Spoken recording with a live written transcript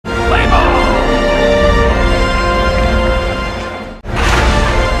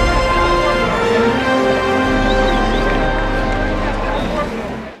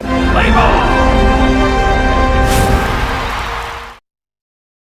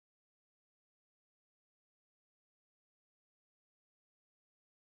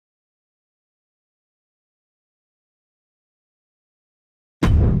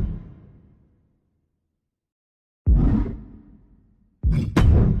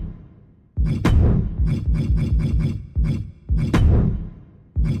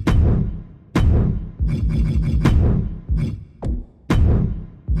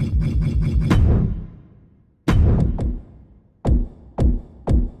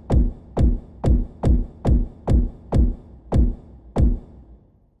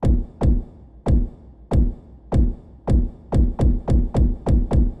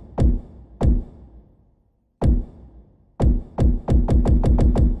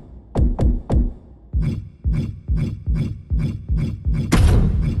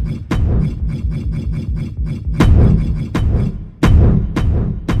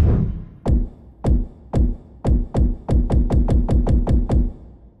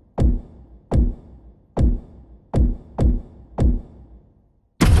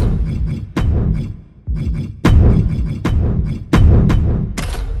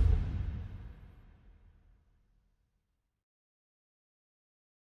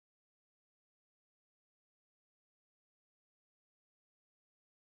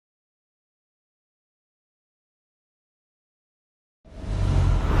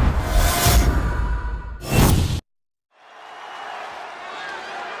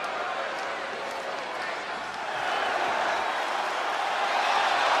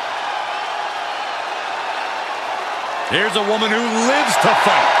Here's a woman who lives to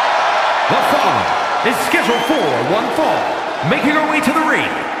fight. The following is scheduled for one fall. Making her way to the ring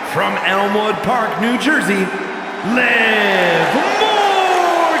from Elmwood Park, New Jersey, Liv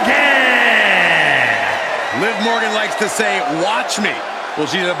Morgan! Liv Morgan likes to say, watch me. Well,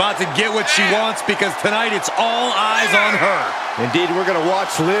 she's about to get what she wants because tonight it's all eyes on her. Indeed, we're going to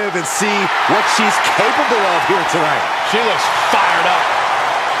watch Liv and see what she's capable of here tonight. She looks fired up.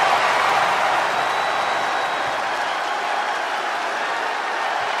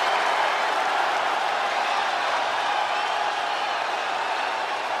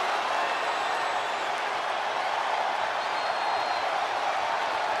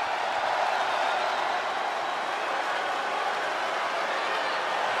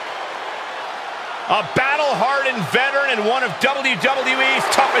 A battle-hardened veteran and one of WWE's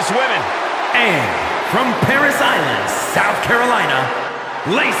toughest women. And from Paris Island, South Carolina,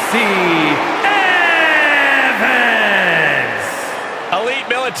 Lacey Evans! Elite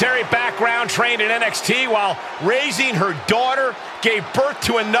military background, trained in NXT while raising her daughter, gave birth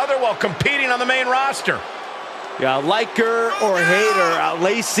to another while competing on the main roster. Yeah, like her or hate her,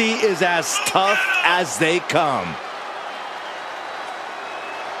 Lacey is as tough as they come.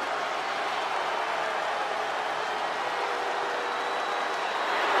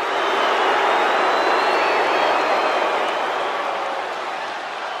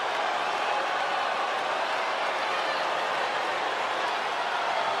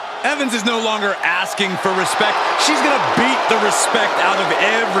 Evans is no longer asking for respect. She's going to beat the respect out of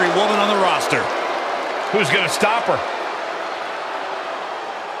every woman on the roster. Who's going to stop her?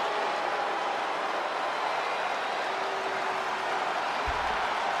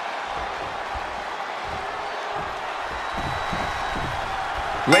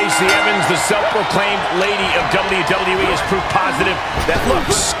 Lacey Evans, the self-proclaimed lady of WWE, is proof positive that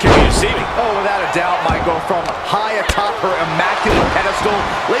looks can be deceiving. Oh, without a doubt, Michael, from high atop her immaculate pedestal,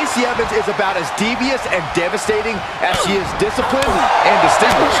 Lacey Evans is about as devious and devastating as she is disciplined and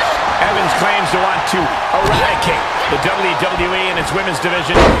distinguished. Evans claims to want to eradicate the WWE and its women's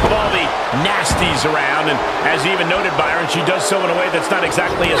division of all the nasties around, and as even noted, Byron, she does so in a way that's not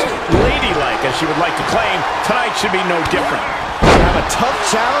exactly as ladylike as she would like to claim. Tonight should be no different. Have a tough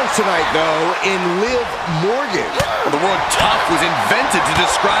challenge tonight, though, in Liv Morgan. Well, the word tough was invented to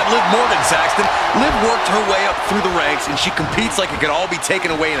describe Liv Morgan, Saxton. Liv worked her way up through the ranks, and she competes like it could all be taken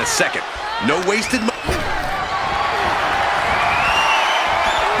away in a second. No wasted money.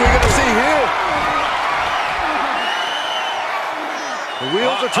 We're going to see here. The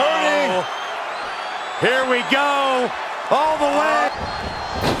wheels are turning. Here we go. All the way.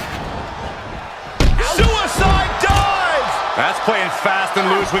 Suicide dive! That's playing fast and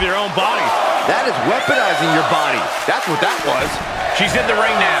loose with your own body. That is weaponizing your body. That's what that was. She's in the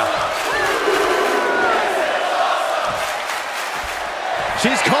ring now.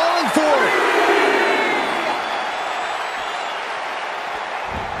 She's calling for it.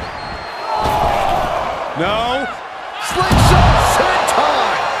 No. Slingshot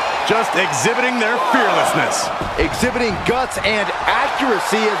senton. Just exhibiting their fearlessness. Exhibiting guts and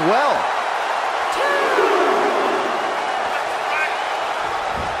accuracy as well.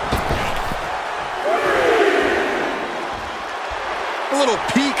 A little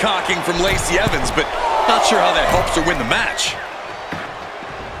peacocking from Lacey Evans, but not sure how that helps her win the match.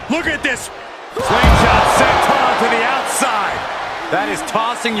 Look at this. Slingshot senton to the outside. That is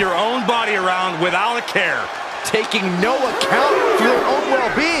tossing your own body around without a care. Taking no account for their own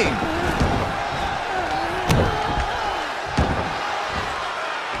well-being.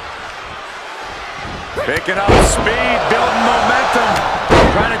 Picking up speed, building momentum.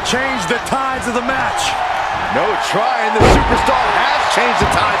 Trying to change the tides of the match. No trying, the superstar has changed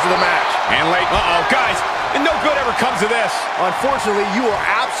the tides of the match. And late, guys, and no good ever comes of this. Unfortunately, you are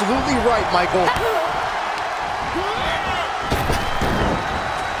absolutely right, Michael.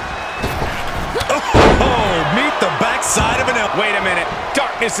 Oh, meet the backside of an elbow. Wait a minute.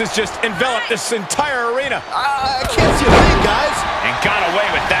 Darkness has just enveloped this entire arena. I can't see a thing, guys. And got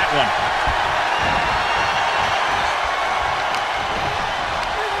away with that one.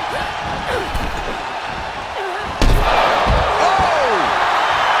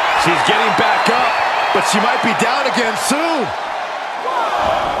 She's getting back up, but she might be down again soon.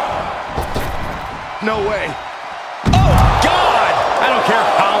 No way. Oh, God! I don't care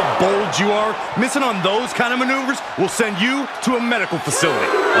how bold you are. Missing on those kind of maneuvers will send you to a medical facility.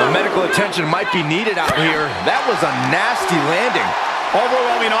 Medical attention might be needed out here. That was a nasty landing.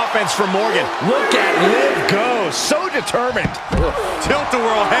 Overwhelming offense from Morgan. Look at Liv go. So determined.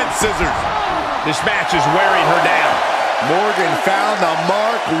 Tilt-a-whirl head scissors. This match is wearing her down. Morgan found the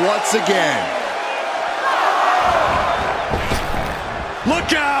mark once again.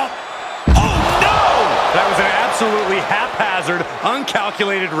 Look out! Oh, no! That was an absolutely haphazard,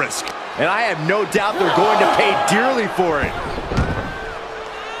 uncalculated risk. And I have no doubt they're going to pay dearly for it.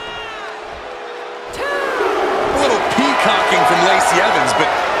 A little peacocking from Lacey Evans, but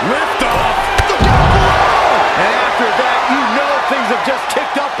lift off. Look out below! And after that, you know things have just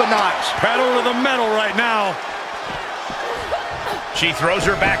kicked up a notch. Pedal to the metal right now. She throws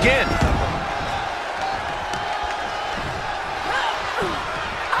her back in.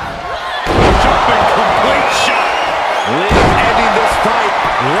 Jumping complete shot. Liv ending this fight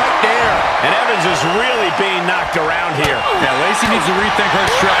right there. And Evans is really being knocked around here. Yeah, Lacey needs to rethink her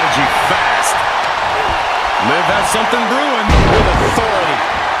strategy fast. Liv has something brewing. With authority.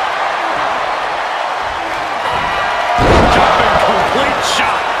 Jumping complete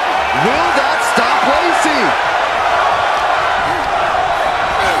shot. Will that stop Lacey?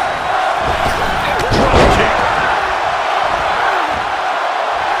 Drop kick.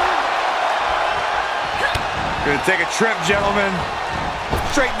 Gonna take a trip, gentlemen.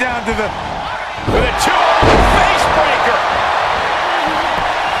 Straight down to the... With a 2 face breaker.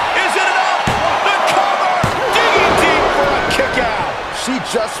 Is it enough? The cover! Digging deep for a kick out. She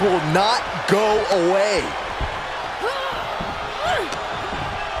just will not go away.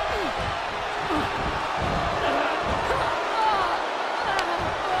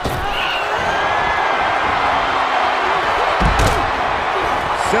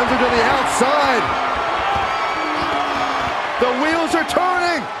 Sends her to the outside. The wheels are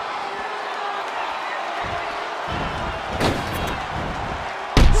turning.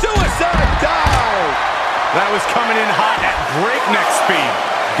 Suicide dive. That was coming in hot at breakneck speed.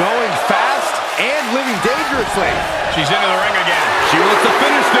 Going fast and living dangerously. She's into the ring again. She wants to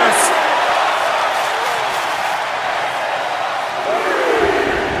finish this.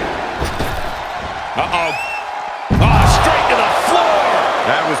 Uh-oh. Oh, straight to the floor.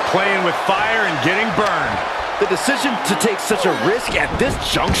 That was playing with fire and getting burned. The decision to take such a risk at this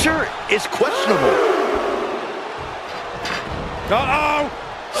juncture is questionable. Uh-oh.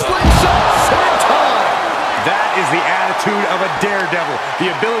 Slingshot senton. That is the attitude of a daredevil.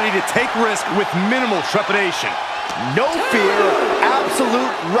 The ability to take risk with minimal trepidation. No fear,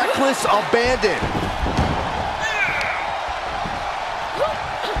 absolute reckless abandon.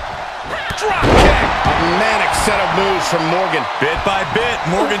 Drop kick. A manic set of moves from Morgan. Bit by bit,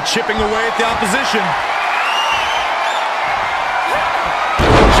 Morgan chipping away at the opposition.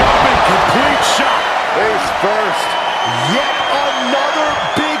 Jumping complete shot. Face first. Yet another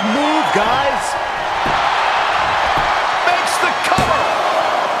big move, guys. Makes the cover.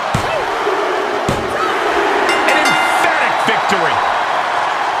 An emphatic victory.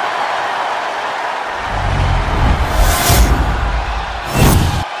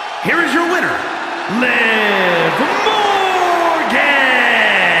 Here is your winner, Liv Morgan!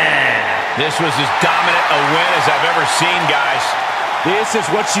 This was as dominant a win as I've ever seen, guys. This is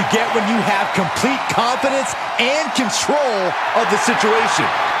what you get when you have complete confidence and control of the situation.